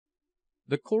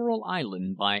The Coral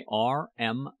Island by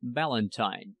R.M.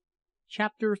 Ballantyne.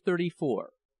 Chapter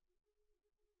 34.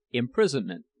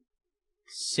 Imprisonment.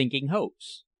 Sinking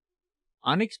hopes.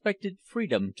 Unexpected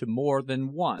freedom to more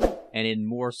than one, and in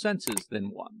more senses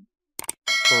than one.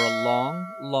 For a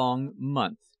long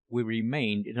month we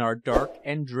remained in our dark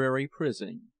and dreary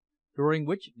prison, during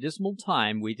which dismal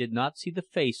time we did not see the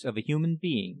face of a human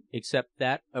being except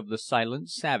that of the silent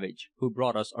savage who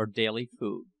brought us our daily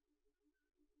food.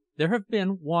 There have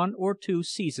been one or two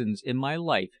seasons in my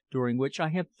life during which I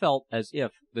have felt as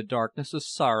if the darkness of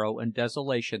sorrow and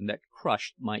desolation that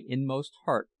crushed my inmost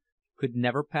heart could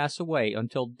never pass away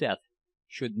until death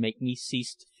should make me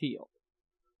cease to feel.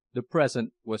 The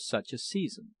present was such a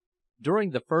season. During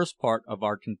the first part of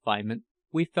our confinement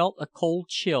we felt a cold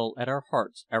chill at our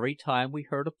hearts every time we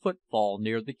heard a footfall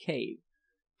near the cave,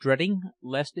 dreading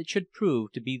lest it should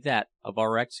prove to be that of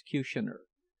our executioner.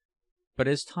 But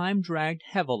as time dragged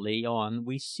heavily on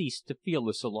we ceased to feel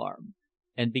this alarm,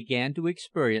 and began to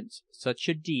experience such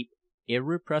a deep,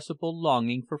 irrepressible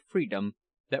longing for freedom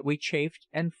that we chafed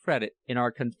and fretted in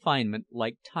our confinement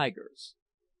like tigers.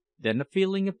 Then a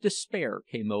feeling of despair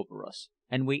came over us,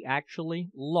 and we actually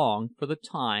longed for the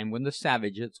time when the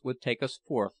savages would take us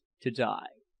forth to die.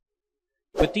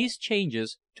 But these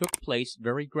changes took place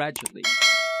very gradually,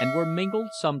 and were mingled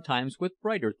sometimes with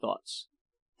brighter thoughts.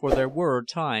 For there were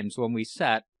times when we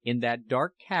sat in that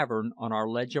dark cavern on our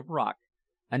ledge of rock,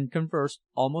 and conversed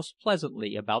almost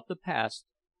pleasantly about the past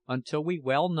until we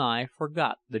well nigh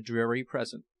forgot the dreary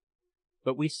present.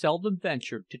 But we seldom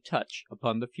ventured to touch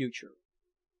upon the future.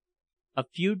 A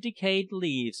few decayed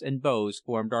leaves and boughs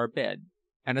formed our bed,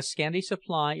 and a scanty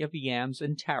supply of yams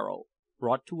and taro,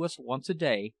 brought to us once a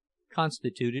day,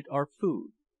 constituted our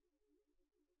food.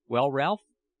 "Well, Ralph,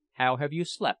 how have you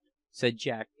slept?" said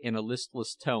Jack in a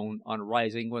listless tone on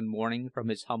rising one morning from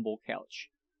his humble couch.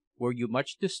 "Were you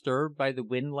much disturbed by the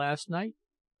wind last night?"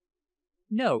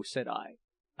 "No," said I.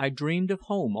 "I dreamed of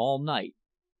home all night,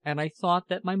 and I thought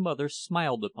that my mother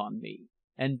smiled upon me,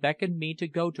 and beckoned me to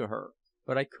go to her;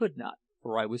 but I could not,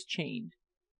 for I was chained."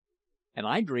 "And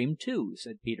I dreamed too,"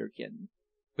 said Peterkin;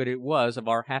 "but it was of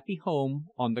our happy home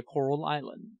on the Coral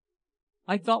Island.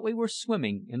 I thought we were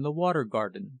swimming in the Water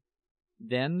Garden.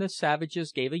 Then the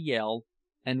savages gave a yell,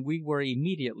 and we were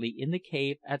immediately in the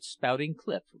cave at Spouting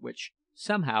Cliff, which,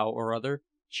 somehow or other,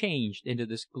 changed into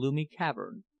this gloomy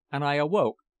cavern, and I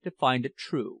awoke to find it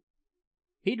true."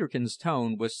 Peterkin's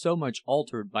tone was so much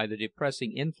altered by the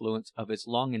depressing influence of his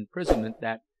long imprisonment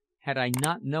that, had I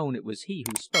not known it was he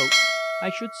who spoke, I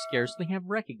should scarcely have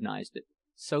recognised it,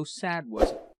 so sad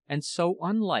was it, and so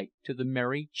unlike to the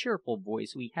merry, cheerful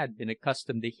voice we had been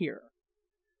accustomed to hear.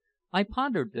 I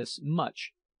pondered this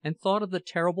much, and thought of the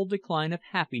terrible decline of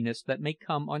happiness that may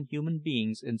come on human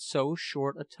beings in so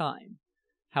short a time;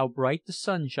 how bright the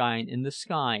sunshine in the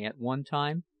sky at one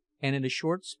time, and in a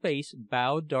short space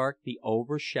bowed dark the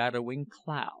overshadowing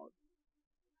cloud.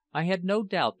 I had no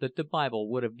doubt that the Bible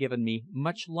would have given me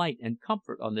much light and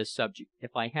comfort on this subject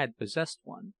if I had possessed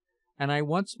one, and I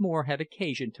once more had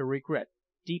occasion to regret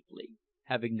deeply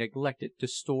having neglected to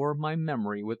store my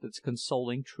memory with its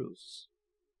consoling truths.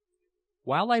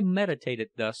 While I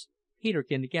meditated thus,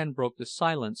 Peterkin again broke the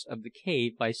silence of the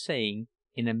cave by saying,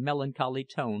 in a melancholy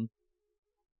tone,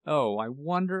 "Oh, I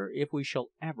wonder if we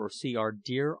shall ever see our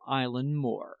dear island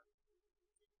more!"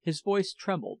 His voice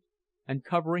trembled, and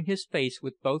covering his face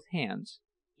with both hands,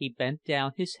 he bent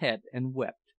down his head and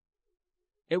wept.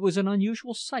 It was an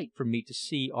unusual sight for me to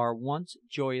see our once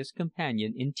joyous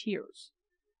companion in tears,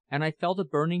 and I felt a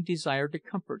burning desire to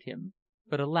comfort him;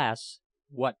 but alas,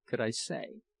 what could I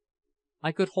say?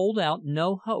 I could hold out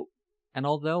no hope, and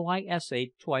although I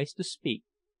essayed twice to speak,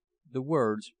 the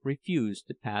words refused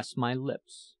to pass my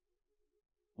lips.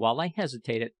 While I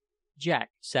hesitated,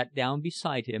 Jack sat down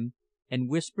beside him and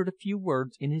whispered a few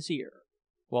words in his ear,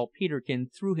 while Peterkin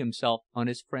threw himself on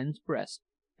his friend's breast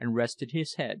and rested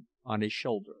his head on his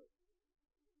shoulder.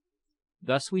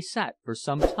 Thus we sat for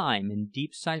some time in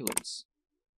deep silence.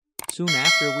 Soon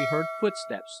after we heard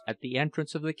footsteps at the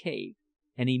entrance of the cave,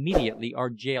 and immediately our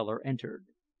jailer entered.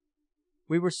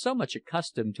 We were so much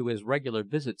accustomed to his regular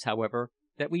visits, however,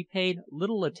 that we paid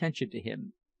little attention to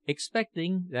him,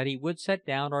 expecting that he would set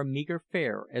down our meagre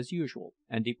fare as usual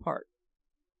and depart.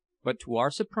 But to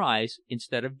our surprise,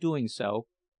 instead of doing so,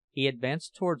 he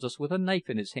advanced towards us with a knife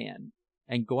in his hand,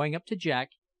 and going up to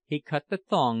Jack, he cut the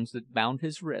thongs that bound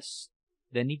his wrists.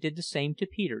 Then he did the same to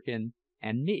Peterkin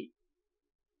and me.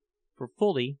 For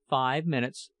fully 5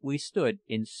 minutes we stood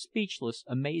in speechless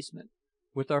amazement,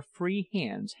 with our free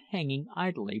hands hanging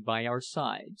idly by our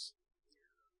sides.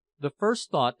 The first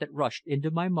thought that rushed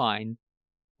into my mind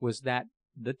was that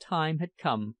the time had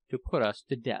come to put us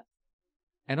to death.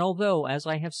 And although, as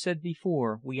I have said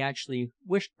before, we actually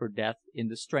wished for death in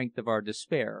the strength of our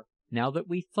despair, now that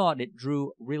we thought it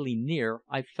drew really near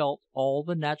I felt all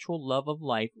the natural love of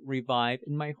life revive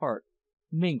in my heart,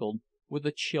 mingled with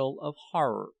a chill of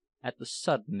horror at the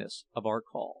suddenness of our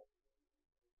call.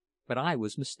 But I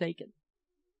was mistaken.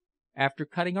 After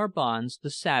cutting our bonds, the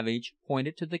savage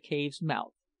pointed to the cave's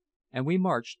mouth, and we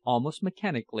marched almost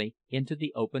mechanically into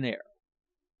the open air.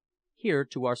 Here,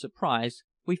 to our surprise,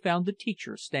 we found the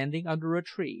teacher standing under a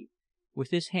tree,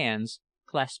 with his hands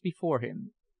clasped before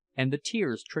him, and the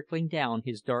tears trickling down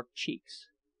his dark cheeks.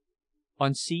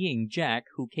 On seeing Jack,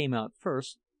 who came out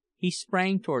first, he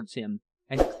sprang towards him,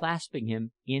 and clasping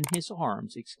him in his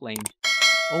arms, exclaimed,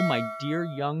 "Oh, my dear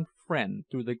young friend,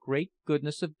 through the great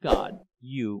goodness of God,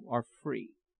 you are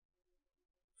free!"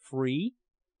 "Free?"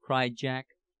 cried Jack.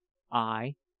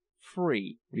 "Ay,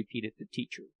 free," repeated the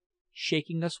teacher,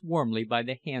 shaking us warmly by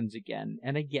the hands again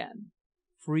and again.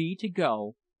 "Free to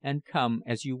go and come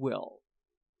as you will.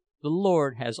 The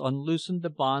Lord has unloosened the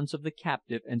bonds of the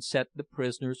captive and set the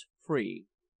prisoners free.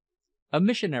 A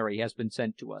missionary has been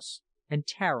sent to us, and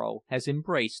Tararo has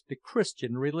embraced the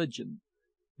Christian religion.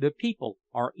 The people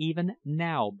are even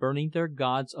now burning their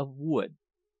gods of wood.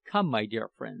 Come, my dear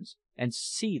friends, and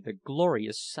see the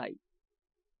glorious sight."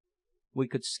 We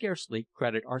could scarcely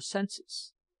credit our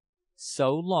senses.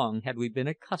 So long had we been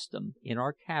accustomed, in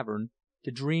our cavern,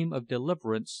 to dream of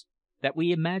deliverance, that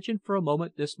we imagined for a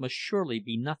moment this must surely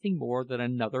be nothing more than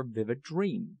another vivid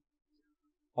dream.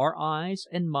 Our eyes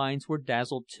and minds were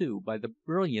dazzled, too, by the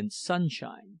brilliant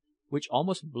sunshine, which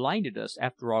almost blinded us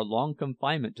after our long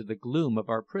confinement to the gloom of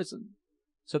our prison,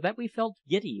 so that we felt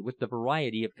giddy with the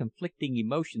variety of conflicting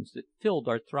emotions that filled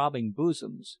our throbbing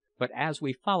bosoms. But as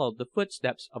we followed the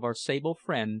footsteps of our sable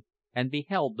friend, and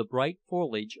beheld the bright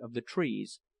foliage of the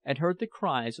trees, and heard the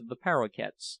cries of the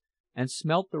paroquets, and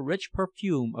smelt the rich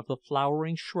perfume of the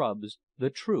flowering shrubs, the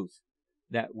truth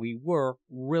that we were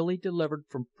really delivered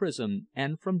from prison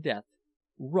and from death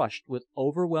rushed with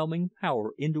overwhelming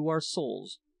power into our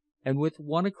souls, and with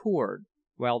one accord,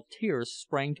 while tears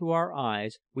sprang to our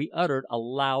eyes, we uttered a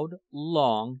loud,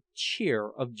 long cheer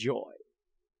of joy.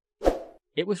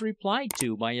 It was replied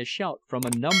to by a shout from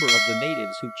a number of the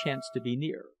natives who chanced to be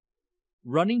near.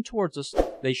 Running towards us,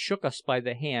 they shook us by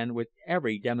the hand with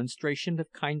every demonstration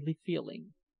of kindly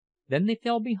feeling. Then they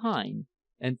fell behind,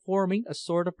 and forming a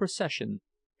sort of procession,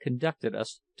 conducted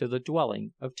us to the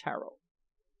dwelling of Tararo.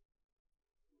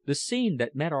 The scene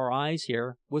that met our eyes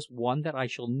here was one that I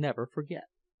shall never forget.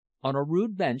 On a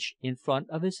rude bench in front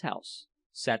of his house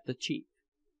sat the chief.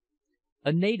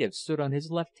 A native stood on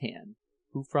his left hand,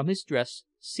 who from his dress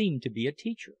seemed to be a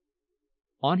teacher.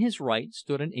 On his right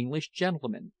stood an English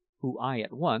gentleman, who I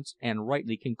at once, and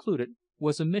rightly concluded,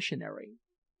 was a missionary.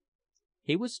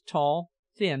 He was tall,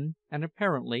 thin, and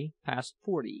apparently past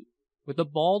 40, with a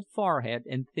bald forehead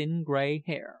and thin grey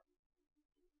hair.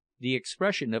 The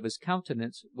expression of his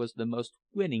countenance was the most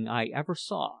winning I ever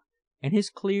saw, and his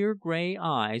clear grey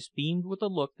eyes beamed with a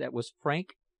look that was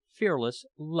frank, fearless,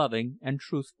 loving, and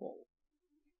truthful.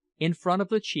 In front of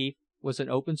the chief was an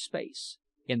open space,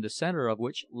 in the centre of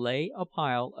which lay a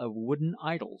pile of wooden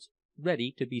idols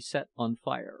ready to be set on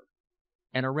fire,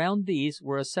 and around these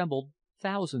were assembled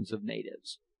thousands of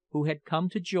natives, who had come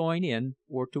to join in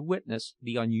or to witness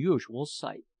the unusual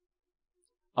sight.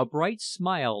 A bright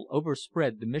smile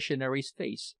overspread the missionary's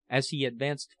face as he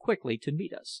advanced quickly to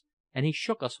meet us, and he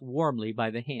shook us warmly by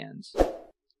the hands.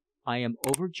 "I am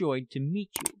overjoyed to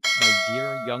meet you, my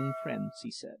dear young friends,"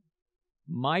 he said.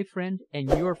 "My friend and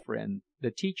your friend,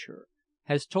 the teacher,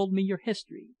 has told me your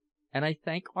history, and I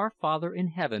thank our Father in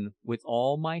heaven with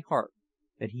all my heart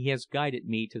that He has guided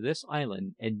me to this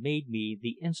island and made me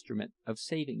the instrument of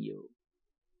saving you."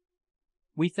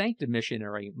 We thanked the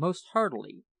missionary most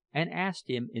heartily, and asked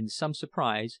him in some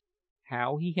surprise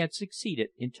how he had succeeded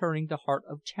in turning the heart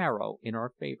of Tararo in our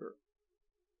favour.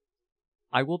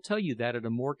 "I will tell you that at a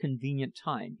more convenient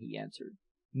time," he answered.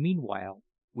 "Meanwhile,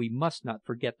 we must not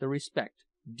forget the respect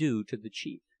due to the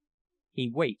chief. He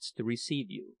waits to receive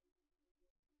you."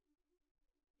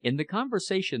 In the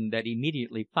conversation that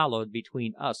immediately followed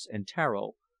between us and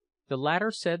Tararo, the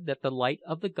latter said that the light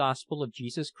of the gospel of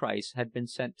Jesus Christ had been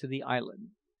sent to the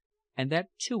island, and that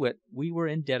to it we were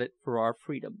indebted for our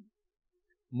freedom.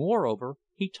 Moreover,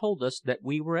 he told us that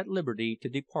we were at liberty to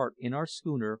depart in our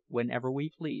schooner whenever we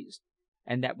pleased,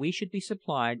 and that we should be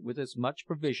supplied with as much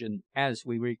provision as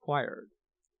we required.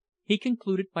 He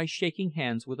concluded by shaking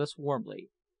hands with us warmly,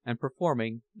 and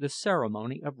performing the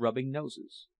ceremony of rubbing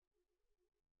noses.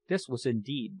 This was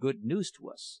indeed good news to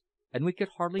us, and we could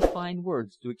hardly find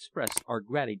words to express our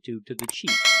gratitude to the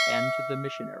chief and to the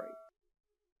missionary.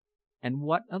 "And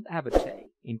what of Avatea?"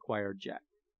 inquired Jack.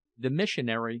 The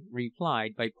missionary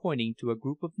replied by pointing to a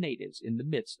group of natives in the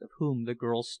midst of whom the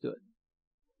girl stood.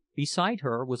 Beside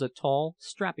her was a tall,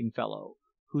 strapping fellow,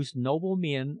 whose noble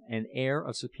mien and air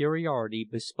of superiority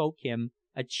bespoke him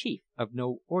a chief of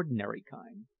no ordinary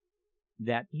kind.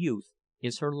 "That youth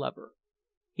is her lover.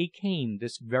 He came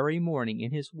this very morning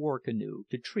in his war canoe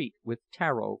to treat with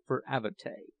Tararo for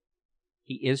Avatea.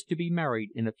 He is to be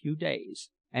married in a few days,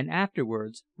 and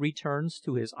afterwards returns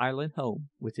to his island home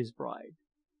with his bride."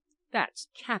 "That's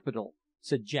capital!"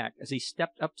 said Jack as he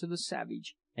stepped up to the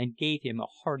savage and gave him a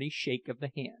hearty shake of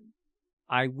the hand.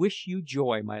 "I wish you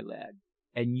joy, my lad,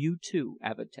 and you too,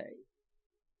 Avatea."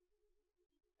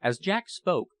 As Jack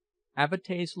spoke,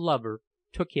 Avatea's lover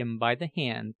took him by the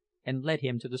hand and led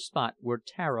him to the spot where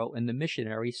Tararo and the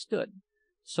missionary stood,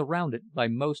 surrounded by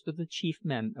most of the chief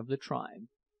men of the tribe.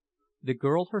 The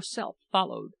girl herself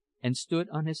followed and stood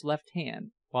on his left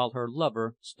hand, while her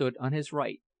lover stood on his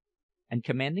right, and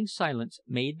commanding silence,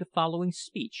 made the following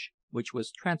speech, which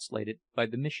was translated by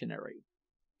the missionary: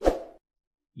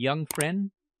 "Young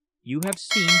friend, you have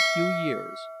seen few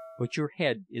years, but your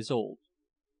head is old.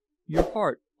 Your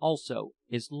heart, also,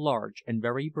 is large and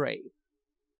very brave.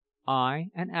 I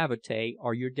and Avatea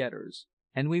are your debtors,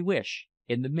 and we wish,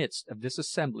 in the midst of this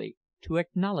assembly, to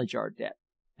acknowledge our debt,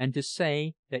 and to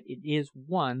say that it is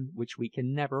one which we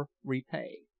can never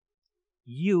repay.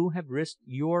 You have risked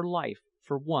your life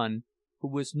for one who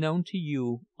was known to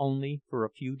you only for a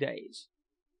few days,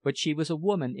 but she was a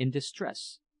woman in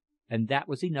distress, and that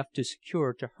was enough to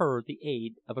secure to her the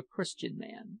aid of a Christian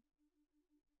man.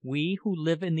 We who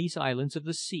live in these islands of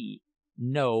the sea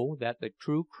know that the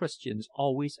true Christians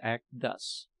always act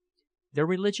thus. Their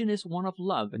religion is one of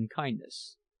love and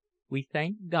kindness. We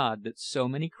thank God that so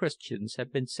many Christians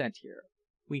have been sent here.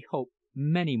 We hope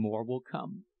many more will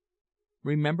come.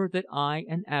 Remember that I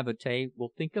and Avatea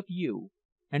will think of you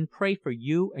and pray for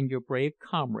you and your brave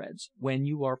comrades when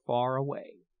you are far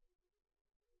away."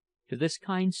 To this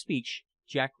kind speech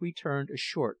Jack returned a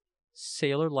short,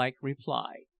 sailor-like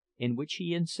reply, in which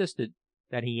he insisted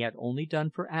that he had only done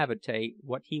for Avatea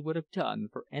what he would have done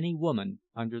for any woman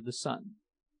under the sun.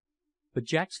 But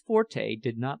Jack's forte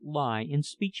did not lie in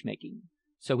speech making,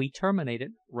 so he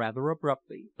terminated rather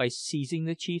abruptly by seizing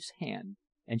the chief's hand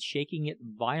and shaking it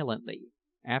violently,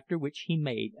 after which he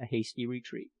made a hasty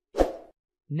retreat.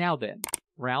 "Now then,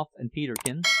 Ralph and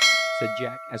Peterkin," said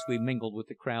Jack as we mingled with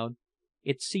the crowd,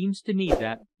 "it seems to me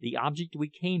that, the object we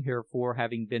came here for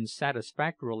having been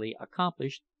satisfactorily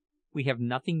accomplished, we have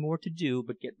nothing more to do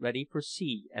but get ready for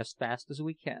sea as fast as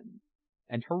we can,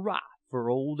 and hurrah for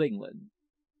old England!"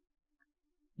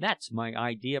 "That's my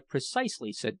idea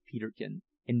precisely," said Peterkin,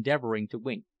 endeavouring to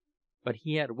wink; but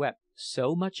he had wept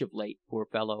so much of late, poor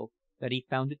fellow, that he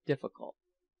found it difficult.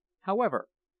 "However,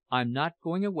 I'm not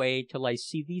going away till I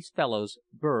see these fellows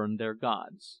burn their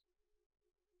gods."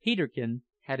 Peterkin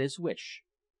had his wish,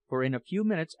 for in a few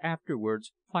minutes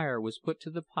afterwards fire was put to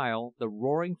the pile, the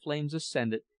roaring flames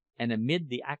ascended, and amid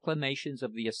the acclamations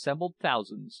of the assembled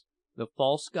thousands, the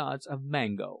false gods of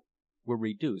Mango were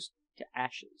reduced to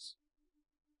ashes.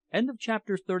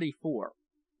 Chapter 34.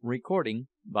 Recording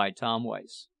by Tom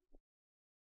Weiss.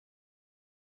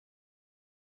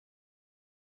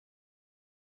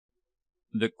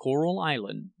 The Coral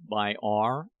Island by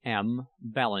R. M.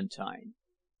 Ballantyne.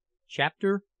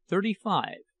 Chapter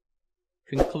 35.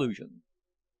 Conclusion.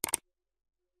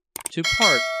 To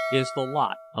part is the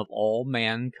lot of all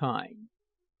mankind.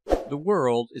 The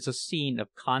world is a scene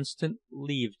of constant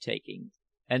leave taking,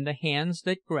 and the hands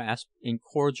that grasp in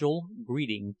cordial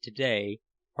greeting today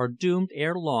are doomed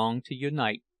ere long to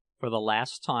unite for the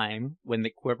last time when the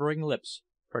quivering lips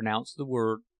pronounce the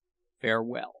word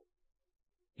farewell.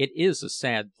 It is a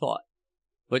sad thought,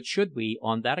 but should we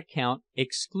on that account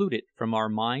exclude it from our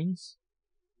minds?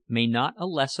 May not a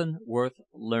lesson worth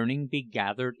learning be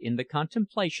gathered in the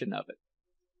contemplation of it?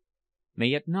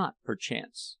 May it not,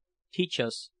 perchance, teach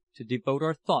us to devote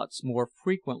our thoughts more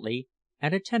frequently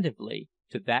and attentively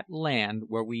to that land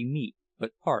where we meet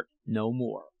but part no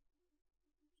more?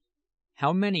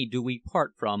 How many do we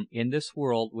part from in this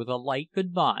world with a light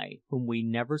good bye whom we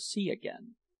never see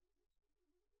again?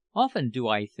 Often do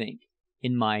I think,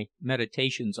 in my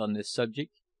meditations on this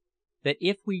subject, that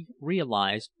if we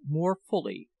realized more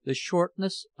fully the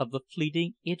shortness of the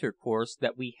fleeting intercourse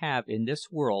that we have in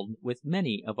this world with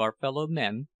many of our fellow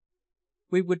men,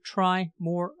 we would try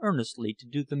more earnestly to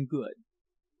do them good,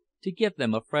 to give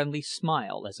them a friendly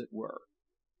smile, as it were,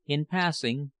 in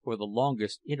passing, for the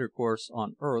longest intercourse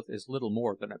on earth is little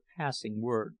more than a passing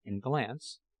word and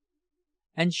glance,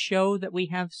 and show that we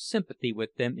have sympathy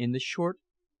with them in the short,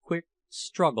 quick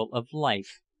struggle of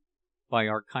life by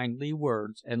our kindly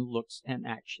words and looks and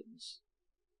actions.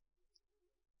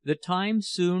 The time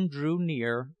soon drew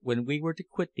near when we were to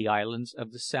quit the islands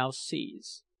of the South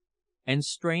Seas, and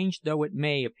strange though it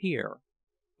may appear,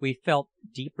 we felt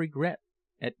deep regret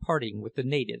at parting with the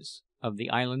natives of the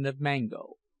island of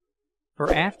Mango,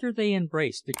 for after they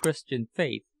embraced the Christian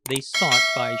faith they sought,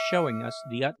 by showing us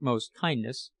the utmost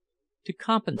kindness, to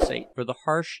compensate for the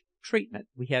harsh treatment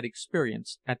we had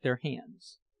experienced at their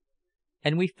hands;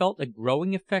 and we felt a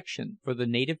growing affection for the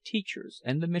native teachers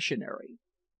and the missionary,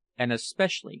 and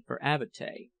especially for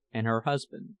Avatea and her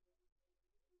husband.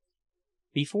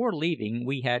 Before leaving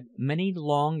we had many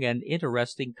long and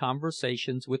interesting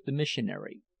conversations with the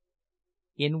missionary,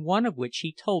 in one of which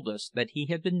he told us that he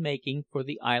had been making for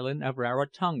the island of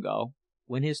Rarotonga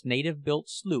when his native built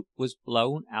sloop was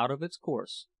blown out of its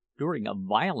course during a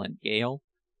violent gale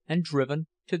and driven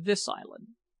to this island.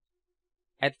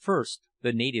 At first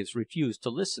the natives refused to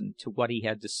listen to what he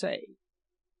had to say,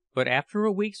 but after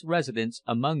a week's residence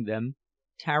among them,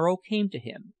 Tararo came to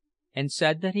him and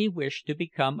said that he wished to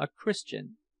become a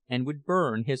Christian and would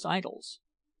burn his idols.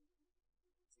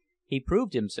 He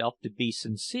proved himself to be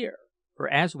sincere, for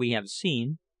as we have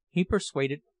seen, he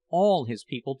persuaded all his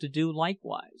people to do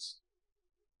likewise.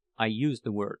 I use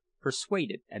the word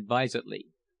persuaded advisedly,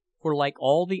 for like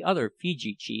all the other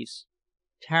Feejee chiefs,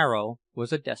 Tararo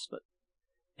was a despot,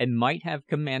 and might have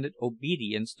commanded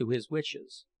obedience to his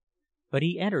wishes; but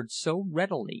he entered so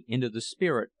readily into the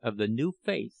spirit of the new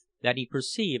faith that he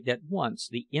perceived at once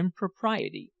the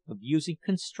impropriety of using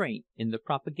constraint in the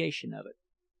propagation of it.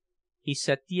 He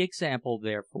set the example,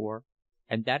 therefore,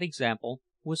 and that example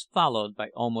was followed by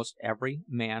almost every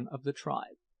man of the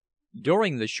tribe.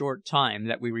 During the short time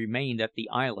that we remained at the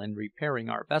island repairing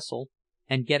our vessel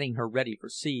and getting her ready for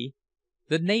sea,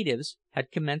 the natives had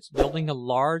commenced building a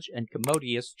large and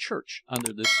commodious church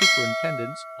under the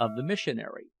superintendence of the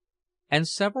missionary, and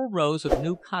several rows of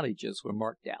new cottages were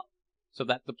marked out, so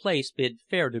that the place bid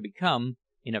fair to become,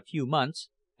 in a few months,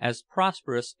 as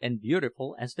prosperous and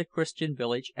beautiful as the Christian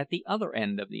village at the other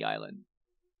end of the island.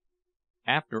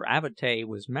 After Avatea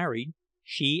was married,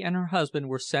 she and her husband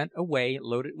were sent away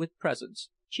loaded with presents,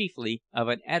 chiefly of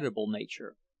an edible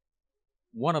nature.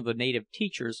 One of the native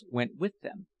teachers went with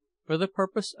them, for the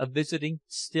purpose of visiting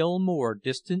still more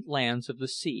distant lands of the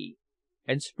sea,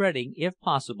 and spreading, if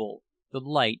possible, the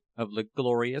light of the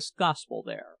glorious Gospel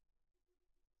there.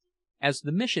 As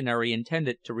the missionary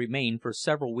intended to remain for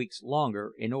several weeks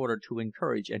longer in order to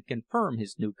encourage and confirm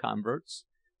his new converts,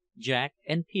 Jack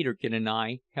and Peterkin and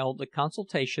I held a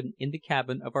consultation in the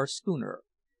cabin of our schooner,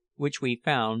 which we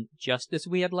found just as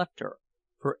we had left her,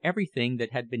 for everything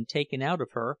that had been taken out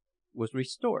of her was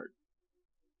restored.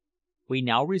 We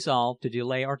now resolved to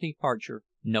delay our departure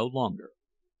no longer.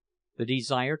 The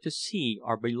desire to see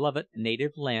our beloved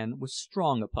native land was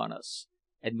strong upon us,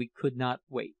 and we could not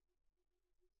wait.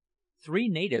 3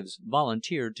 natives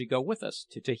volunteered to go with us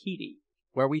to Tahiti,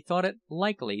 where we thought it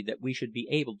likely that we should be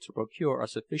able to procure a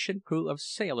sufficient crew of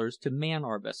sailors to man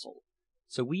our vessel,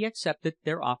 so we accepted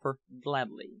their offer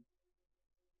gladly.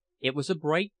 It was a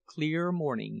bright, clear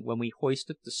morning when we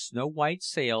hoisted the snow white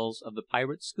sails of the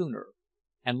pirate schooner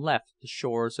and left the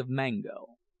shores of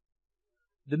Mango.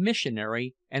 The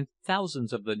missionary and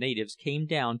thousands of the natives came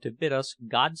down to bid us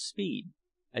Godspeed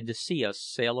and to see us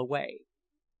sail away.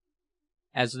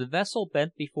 As the vessel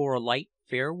bent before a light,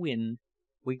 fair wind,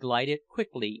 we glided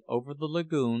quickly over the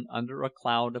lagoon under a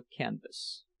cloud of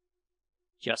canvas.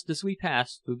 Just as we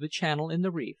passed through the channel in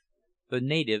the reef, the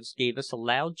natives gave us a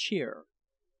loud cheer,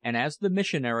 and as the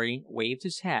missionary waved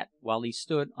his hat while he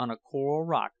stood on a coral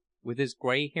rock with his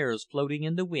grey hairs floating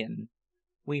in the wind,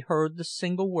 we heard the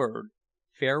single word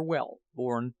 "Farewell"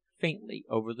 borne faintly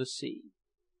over the sea.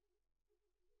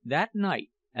 That night,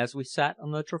 as we sat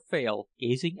on the taffrail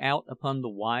gazing out upon the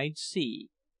wide sea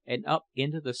and up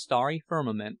into the starry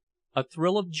firmament, a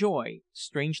thrill of joy,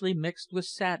 strangely mixed with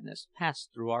sadness,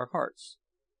 passed through our hearts,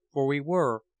 for we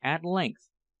were at length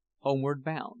homeward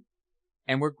bound,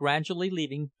 and were gradually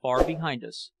leaving far behind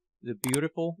us the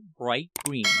beautiful bright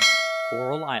green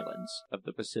coral islands of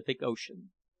the Pacific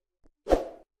Ocean.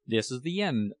 This is the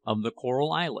end of The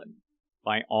Coral Island,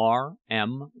 by R.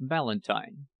 M.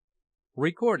 Ballantyne.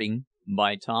 Recording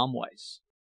by Tom Weiss.